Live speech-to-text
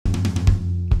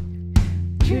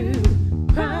True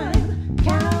crime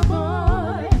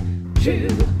cowboy. True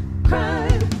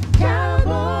crime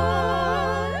cowboy.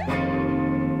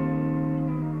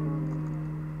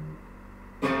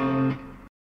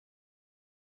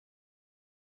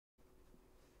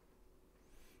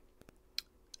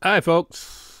 Hi,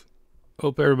 folks.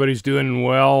 Hope everybody's doing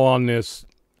well on this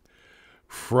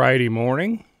Friday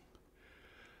morning.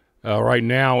 Right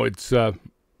now, it's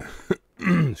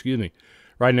excuse me.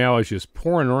 Right now, it's just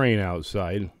pouring rain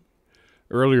outside.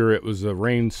 Earlier, it was a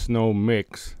rain-snow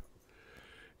mix,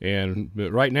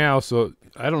 but right now, so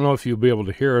I don't know if you'll be able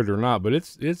to hear it or not, but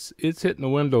it's hitting the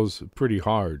windows pretty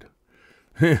hard.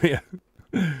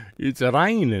 It's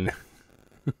raining.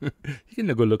 You can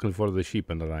go looking for the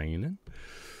sheep in the rain.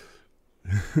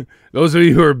 Those of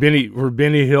you who are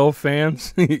Benny Hill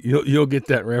fans, you'll get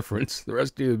that reference. The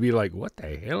rest of you will be like, "What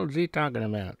the hell is he talking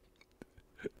about?"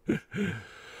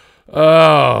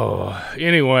 Oh,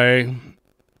 anyway,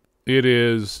 it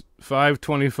is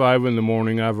 5:25 in the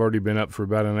morning. I've already been up for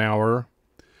about an hour.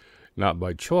 Not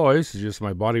by choice. It's just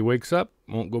my body wakes up,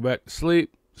 won't go back to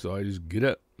sleep, so I just get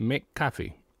up and make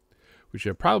coffee, which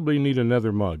I probably need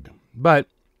another mug. But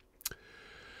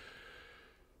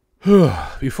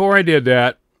before I did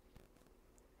that,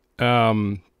 I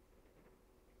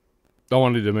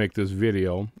wanted to make this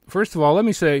video. First of all, let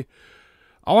me say,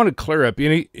 I want to clear up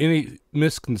any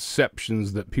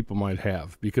misconceptions that people might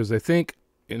have, because I think,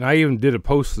 and I even did a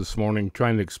post this morning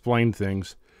trying to explain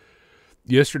things.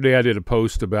 Yesterday I did a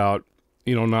post about,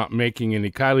 not making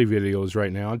any Kiely videos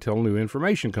right now until new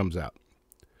information comes out.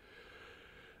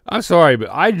 I'm sorry, but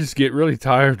I just get really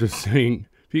tired of seeing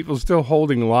people still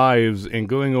holding lives and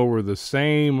going over the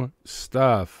same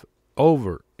stuff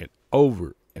over and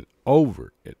over and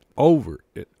over and over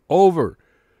and over.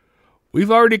 We've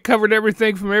already covered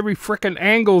everything from every frickin'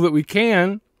 angle that we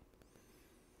can.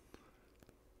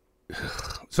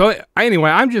 So anyway,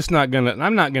 I'm not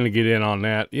gonna get in on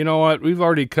that. You know what? We've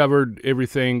already covered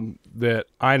everything that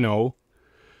I know.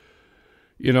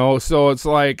 So it's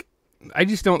like, I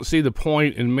just don't see the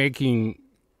point in making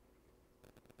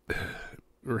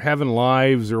or having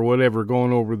lives or whatever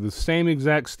going over the same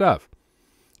exact stuff.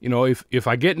 If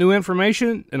I get new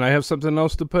information and I have something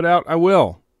else to put out, I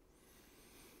will.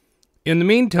 In the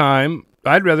meantime,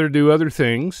 I'd rather do other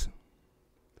things.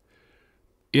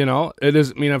 It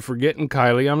doesn't mean I'm forgetting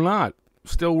Kiely. I'm not.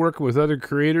 Still working with other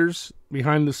creators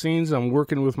behind the scenes. I'm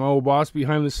working with my old boss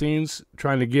behind the scenes,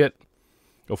 trying to get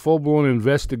a full-blown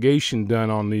investigation done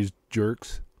on these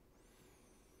jerks.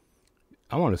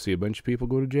 I want to see a bunch of people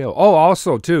go to jail. Oh,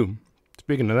 also, too,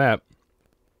 speaking of that,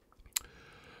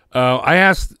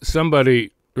 somebody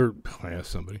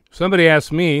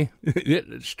asked me,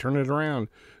 let's turn it around.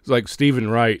 It's like Stephen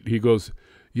Wright. He goes,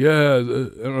 yeah, I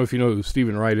don't know if you know who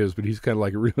Stephen Wright is, but he's kind of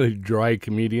like a really dry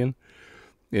comedian.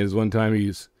 And one time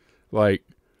he's like,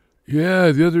 yeah,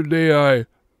 the other day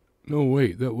no,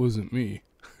 wait, that wasn't me.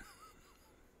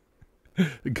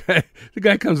 The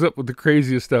guy comes up with the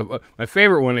craziest stuff. My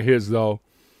favorite one of his, though,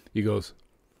 he goes,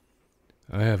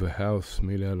 I have a house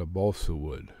made out of balsa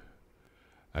wood.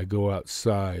 I go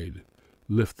outside,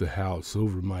 lift the house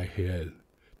over my head,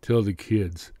 tell the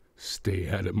kids, stay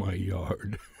out of my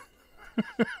yard.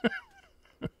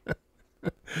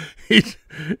 You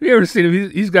ever seen him?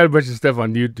 He's got a bunch of stuff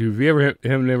on YouTube. If you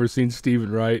haven't ever seen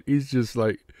Stephen Wright, he's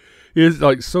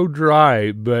like so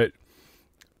dry, but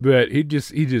he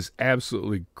just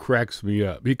absolutely cracks me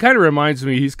up. He kind of reminds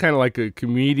me, he's kind of like a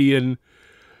comedian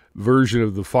version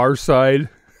of the Far Side.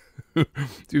 Do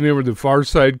you remember the Far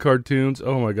Side cartoons?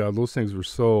 Oh my God, those things were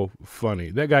so funny.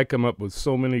 That guy come up with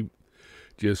so many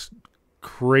just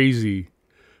crazy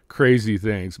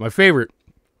things. My favorite,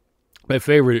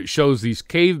 it shows these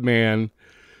cavemen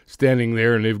standing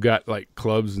there, and they've got like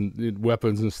clubs and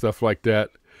weapons and stuff like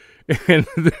that. And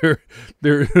they're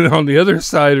on the other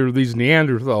side are these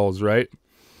Neanderthals, right?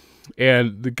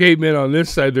 And the cavemen on this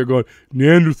side, they're going,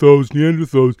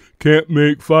 Neanderthals, can't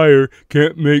make fire,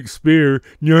 can't make spear,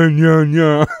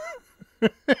 nya.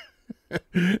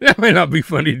 That might not be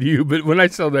funny to you, but when I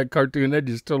saw that cartoon, that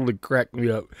just totally cracked me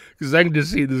up. Because I can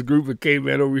just see this group of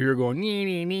cavemen over here going,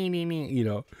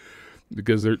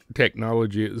 because their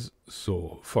technology is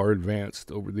so far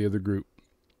advanced over the other group.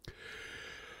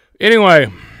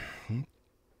 Anyway,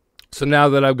 so now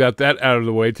that I've got that out of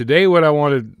the way, today what I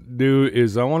want to do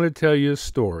is I want to tell you a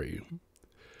story.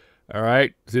 All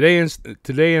right? Today, instead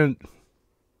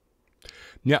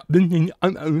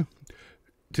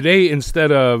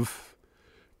of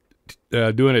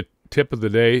doing a tip of the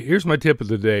day, here's my tip of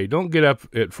the day. Don't get up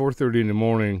at 4:30 in the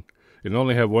morning and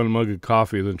only have one mug of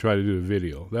coffee and then try to do a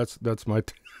video. That's my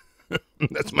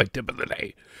that's my tip of the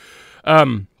day.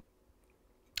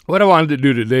 what I wanted to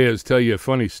do today is tell you a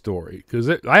funny story, because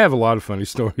I have a lot of funny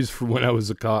stories from when I was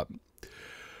a cop.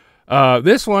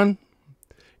 This one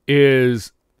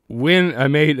is when I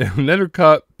made another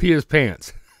cop pee his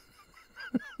pants.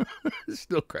 It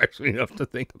still cracks me up to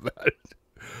think about it.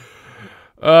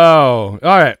 Oh,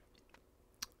 all right.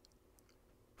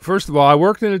 First of all, I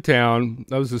worked in a town.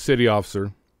 I was a city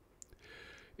officer.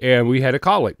 And we had a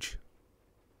college.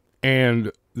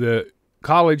 And the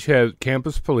college had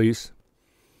campus police.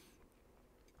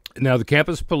 Now, the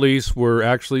campus police were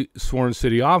actually sworn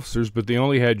city officers, but they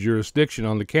only had jurisdiction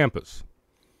on the campus.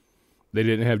 They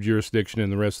didn't have jurisdiction in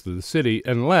the rest of the city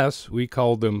unless we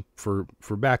called them for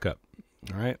backup.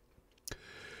 All right.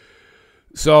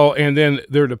 So, and then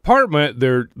their department,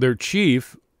 their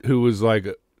chief, who was like,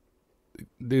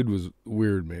 dude was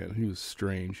weird, man. He was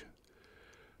strange.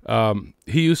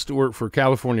 He used to work for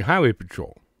California Highway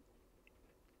Patrol.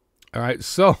 All right.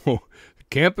 So,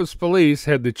 campus police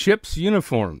had the CHIPS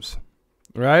uniforms,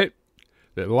 right?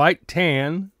 That light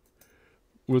tan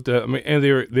with the, and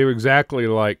they were exactly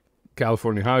like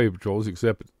California Highway Patrols,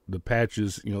 except the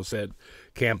patches, said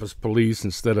campus police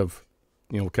instead of,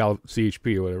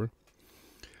 CHP or whatever.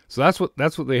 So that's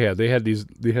what they had. They had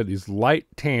these light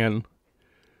tan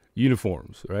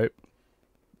uniforms, right?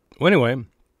 Well, anyway,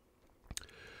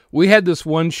 we had this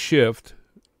one shift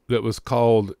that was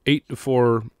called 8 to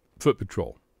 4 foot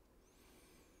patrol.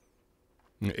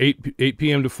 8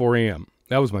 p.m. to 4 a.m.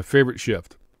 That was my favorite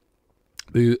shift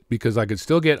because I could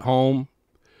still get home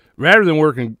rather than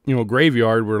working,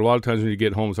 graveyard where a lot of times when you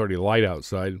get home it's already light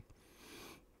outside.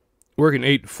 Working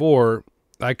 8 to 4,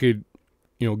 I could,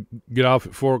 get off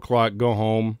at 4 o'clock, go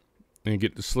home, and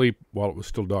get to sleep while it was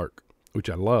still dark, which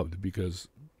I loved because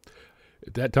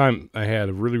at that time I had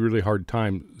a really, really hard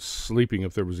time sleeping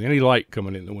if there was any light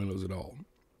coming in the windows at all.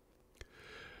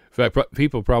 In fact,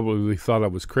 people probably thought I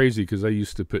was crazy because I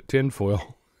used to put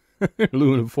tinfoil,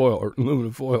 aluminum foil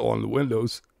on the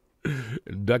windows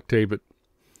and duct tape it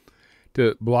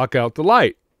to block out the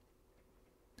light.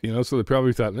 So they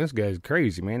probably thought, this guy's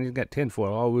crazy, man. He's got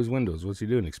tinfoil all over his windows. What's he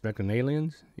doing, expecting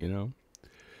aliens,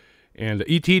 And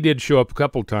E.T. did show up a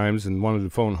couple times and wanted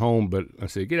to phone home, but I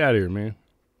said, get out of here, man.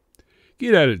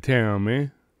 Get out of town,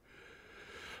 man.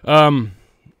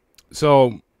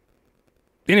 So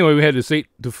anyway, we had this 8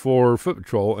 to 4 foot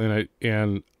patrol,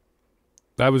 and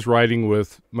I was riding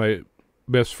with my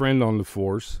best friend on the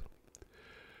force,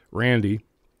 Randy,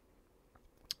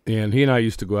 and he and I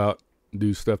used to go out and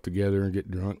do stuff together and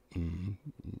get drunk and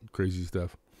crazy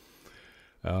stuff.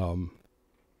 I don't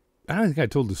think I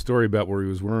told the story about where he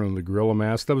was wearing the gorilla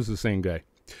mask. That was the same guy.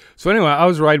 So anyway, I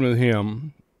was riding with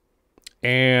him,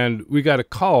 and we got a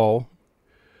call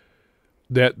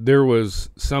that there was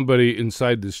somebody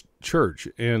inside this church,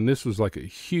 and this was like a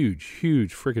huge,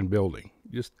 huge freaking building,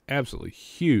 just absolutely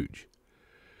huge.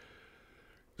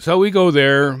 So we go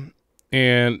there,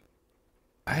 and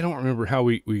I don't remember how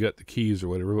we got the keys or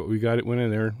whatever, but we got it, went in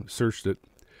there, searched it.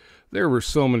 There were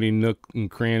so many nooks and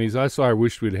crannies. I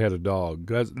wished we'd had a dog,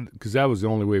 because that was the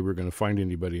only way we were going to find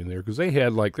anybody in there. Because they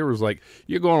had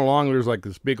you're going along, there's like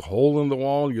this big hole in the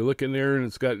wall. You look in there, and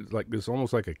it's got like this,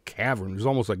 almost like a cavern. It's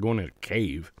almost like going in a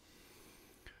cave.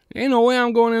 Ain't no way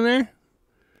I'm going in there.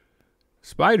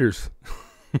 Spiders.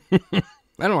 I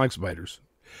don't like spiders.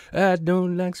 I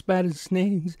don't like spiders and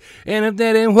snakes, and if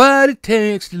that ain't what it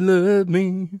takes to love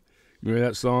me. Remember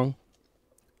that song?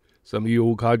 Some of you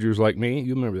old codgers like me,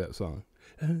 you remember that song.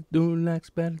 I don't like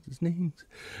spiders and snakes,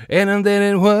 and if that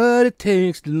ain't what it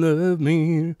takes to love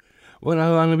me. When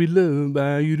I want to be loved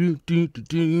by you.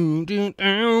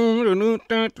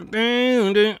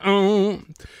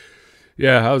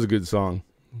 Yeah, that was a good song.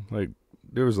 Like,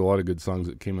 there was a lot of good songs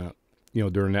that came out,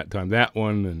 during that time. That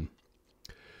one, and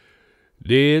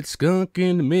dead skunk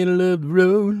in the middle of the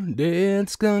road, dead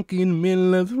skunk in the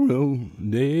middle of the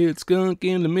road, dead skunk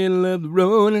in the middle of the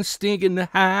road and stinking to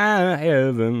high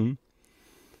heaven.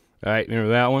 All right,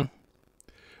 remember that one?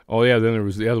 Oh, yeah, then there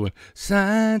was the other one.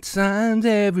 Signs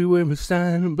everywhere, a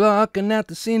sign blocking out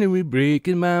the scenery,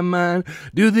 breaking my mind.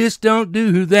 Do this, don't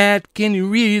do that, can you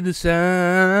read the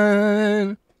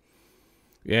sign?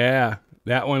 Yeah,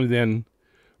 that one. Then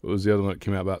what was the other one that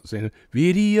came out about saying,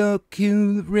 video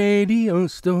kill the radio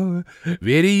store,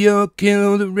 video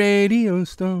kill the radio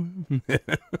store.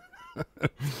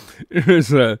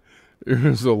 There's a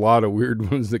lot of weird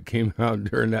ones that came out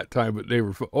during that time, but they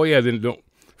were, oh yeah, then don't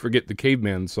forget the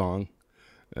caveman song.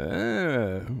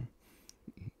 You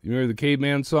remember the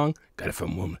caveman song? Gotta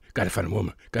find a woman, gotta find a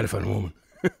woman, gotta find a woman.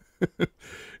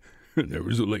 There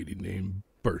was a lady named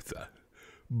Bertha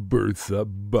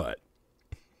Butt.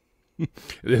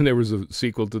 Then there was a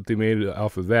sequel that they made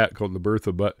off of that called The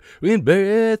Bertha Butt. When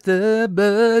Bertha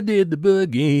Butt did the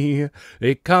boogie,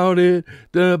 they called it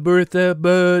the Bertha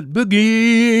Butt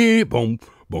Boogie. Boom,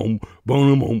 boom,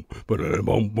 boom, boom,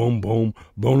 boom, boom, boom, boom,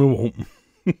 boom.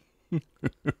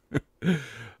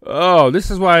 Oh,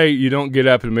 this is why you don't get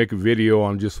up and make a video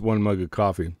on just one mug of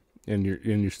coffee, and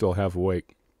you're still half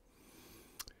awake.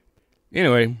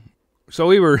 Anyway, so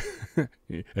we were,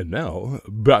 and now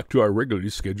back to our regularly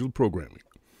scheduled programming.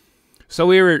 So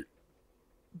we were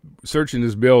searching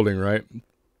this building, right?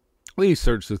 We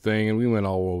searched the thing, and we went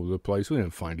all over the place. We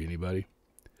didn't find anybody.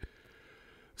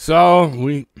 So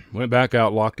we went back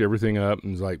out, locked everything up,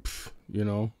 and was like, you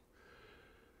know.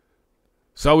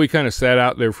 So we kind of sat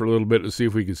out there for a little bit to see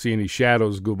if we could see any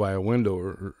shadows go by a window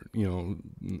or, you know,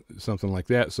 something like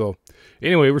that. So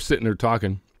anyway, we're sitting there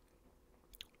talking,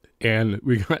 and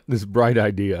we got this bright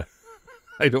idea.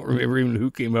 I don't remember even who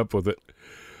came up with it,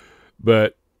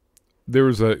 but there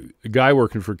was a guy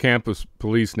working for campus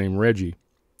police named Reggie,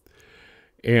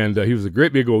 and he was a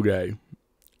great big old guy,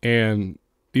 and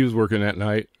he was working that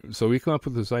night. So we come up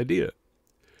with this idea.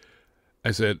 I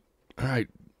said, all right,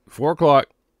 4 o'clock.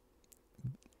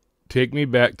 Take me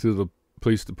back to the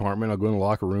police department. I'll go in the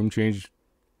locker room, change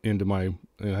into my,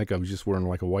 I think I was just wearing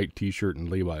like a white t-shirt and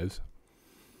Levi's.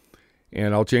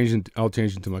 And I'll change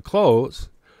into my clothes.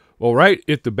 Well, right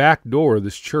at the back door of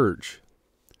this church,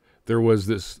 there was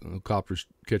this copper's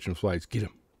catching flies. Get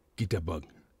him. Get that bug.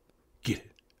 Get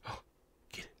it. Oh,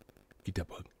 get it. Get that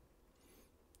bug.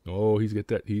 Oh, he's got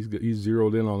that. He's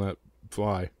zeroed in on that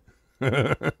fly.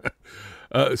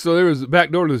 So there was a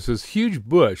back door to this huge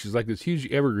bush. It's like this huge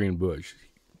evergreen bush,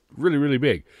 really, really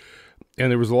big.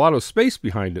 And there was a lot of space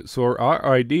behind it. So our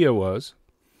idea was,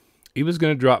 he was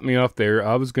going to drop me off there.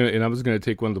 I was going to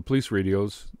take one of the police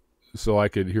radios so I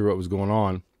could hear what was going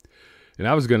on. And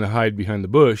I was going to hide behind the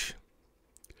bush.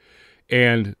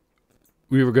 And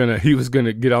he was going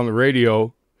to get on the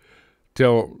radio,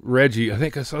 tell Reggie, I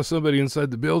think I saw somebody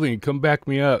inside the building, come back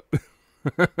me up.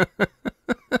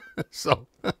 So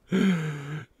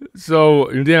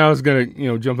and then I was going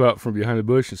to, jump out from behind the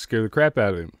bush and scare the crap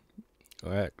out of him.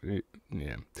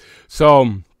 Yeah.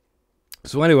 So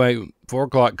anyway, 4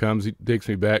 o'clock comes, he takes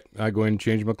me back. I go in and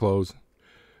change my clothes,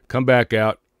 come back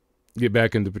out, get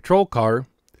back in the patrol car,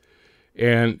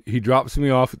 and he drops me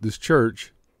off at this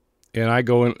church, and I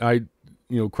go and I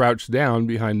crouch down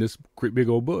behind this big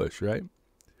old bush, right?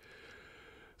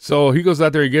 So he goes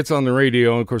out there, he gets on the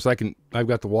radio, and of course I've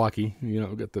got the walkie,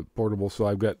 I've got the portable, so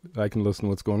I can listen to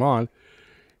what's going on.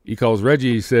 He calls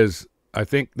Reggie, he says, I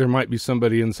think there might be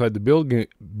somebody inside the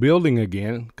building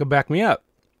again. Come back me up.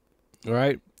 All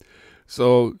right.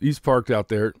 So he's parked out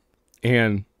there,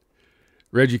 and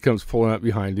Reggie comes pulling up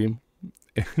behind him,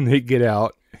 and they get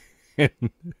out, and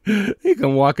he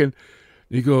come walking.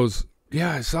 He goes,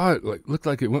 yeah, I saw it. Looked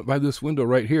like it went by this window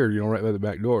right here, right by the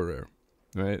back door there.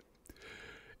 Right.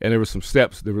 And there were some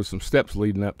steps. There were some steps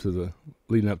leading up to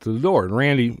the door. And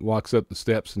Randy walks up the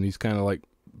steps, and he's kind of like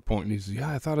pointing. He says,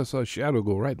 "Yeah, I thought I saw a shadow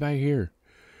go right by here."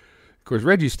 Of course,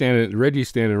 Reggie's standing right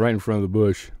in front of the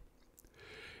bush,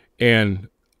 and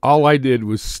all I did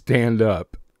was stand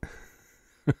up.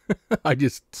 I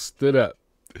just stood up.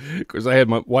 Of course, I had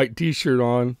my white T-shirt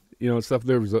on, and stuff.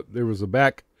 There was a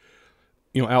back,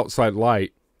 outside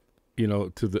light,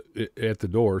 at the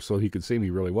door, so he could see me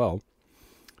really well.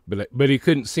 But he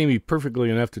couldn't see me perfectly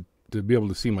enough to be able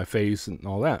to see my face and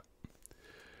all that.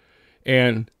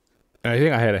 And I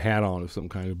think I had a hat on of some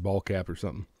kind of ball cap or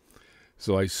something.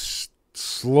 So I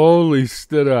slowly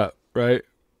stood up, right?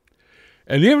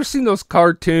 And you ever seen those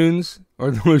cartoons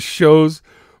or those shows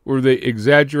where they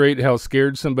exaggerate how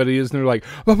scared somebody is, and they're like,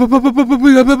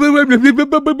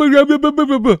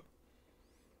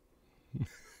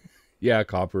 yeah,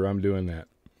 Copper, I'm doing that.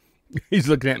 He's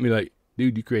looking at me like,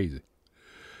 dude, you crazy.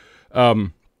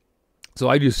 So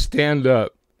I just stand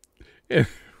up, and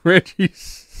Reggie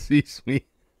sees me,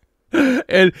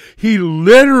 and he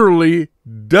literally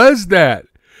does that.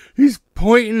 He's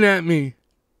pointing at me.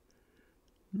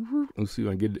 Let's see if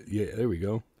I can get it. Yeah, there we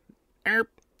go. There,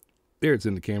 it's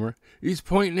in the camera. He's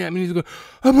pointing at me. He's going,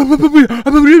 of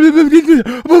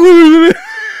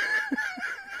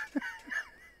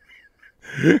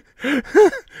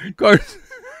course.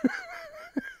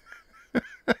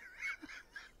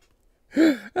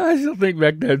 I still think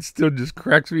back then, it still just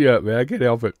cracks me up, man. I can't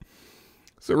help it.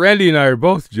 So Randy and I are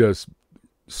both just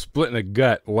splitting a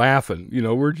gut, laughing.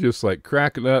 We're just like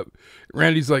cracking up.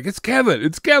 Randy's like, "It's Kevin,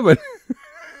 it's Kevin."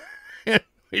 And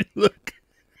we look.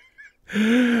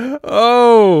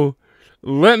 Oh,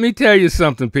 let me tell you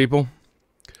something, people.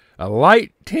 A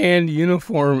light tan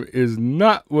uniform is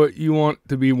not what you want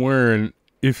to be wearing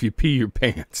if you pee your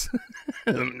pants.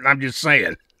 I'm just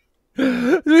saying.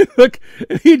 Look,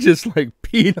 he just like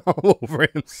peed all over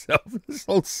himself. His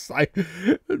whole side,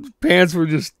 his pants were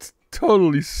just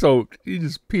totally soaked. He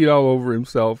just peed all over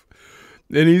himself.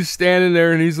 And he's standing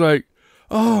there and he's like,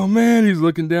 oh man, he's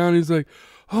looking down. He's like,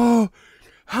 oh,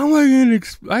 how am I going to,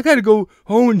 I got to go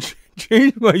home and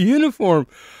change my uniform.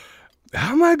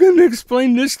 How am I going to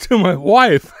explain this to my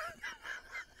wife?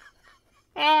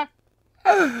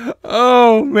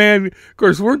 Oh man, of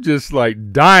course we're just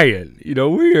like dying,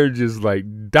 we are just like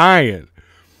dying,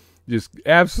 just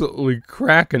absolutely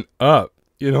cracking up,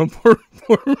 poor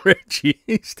Reggie,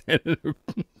 he's standing there.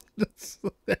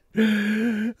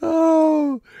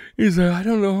 Oh, he's like, I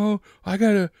don't know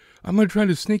how, I'm gonna try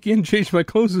to sneak in, change my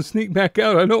clothes and sneak back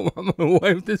out. I don't want my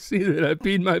wife to see that I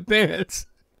peed my pants.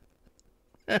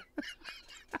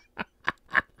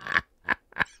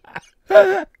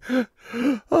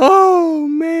 Oh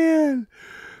man,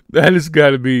 that has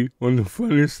got to be one of the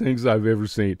funniest things I've ever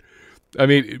seen. I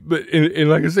mean, but and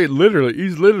like I say, literally,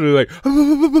 he's literally like,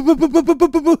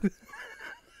 oh,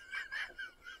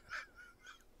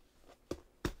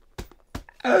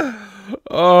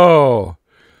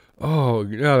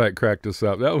 now that cracked us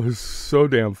up. That was so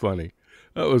damn funny.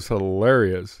 That was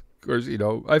hilarious. Of course,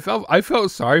 I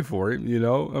felt sorry for him.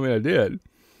 I mean, I did.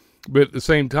 But at the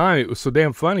same time, it was so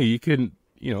damn funny. You couldn't,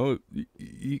 you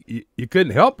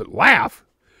couldn't help but laugh,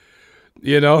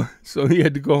 So he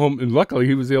had to go home, and luckily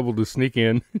he was able to sneak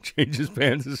in, change his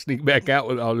pants, and sneak back out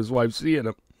without his wife seeing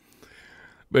him.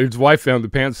 But his wife found the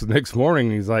pants the next morning,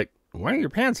 and he's like, "Why are your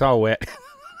pants all wet?"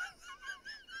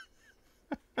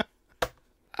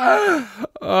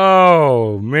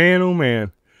 Oh man, oh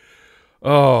man.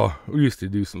 Oh, we used to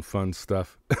do some fun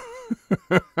stuff.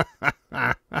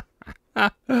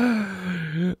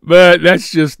 But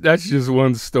that's just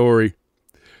one story.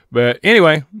 But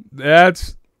anyway,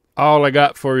 that's all I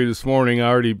got for you this morning. I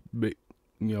already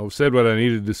said what I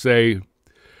needed to say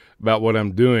about what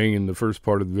I'm doing in the first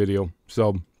part of the video.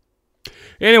 So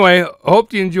anyway,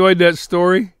 hope you enjoyed that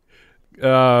story.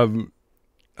 I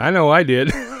know I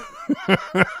did.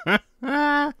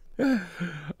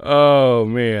 Oh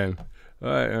man,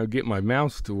 I'll get my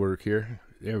mouse to work here.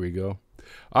 There we go.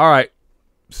 All right,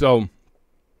 so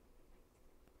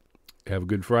have a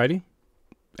good Friday.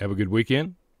 Have a good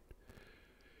weekend.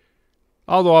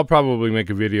 Although I'll probably make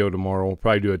a video tomorrow. I'll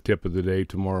probably do a tip of the day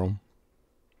tomorrow.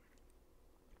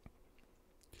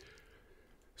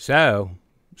 So,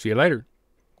 see you later.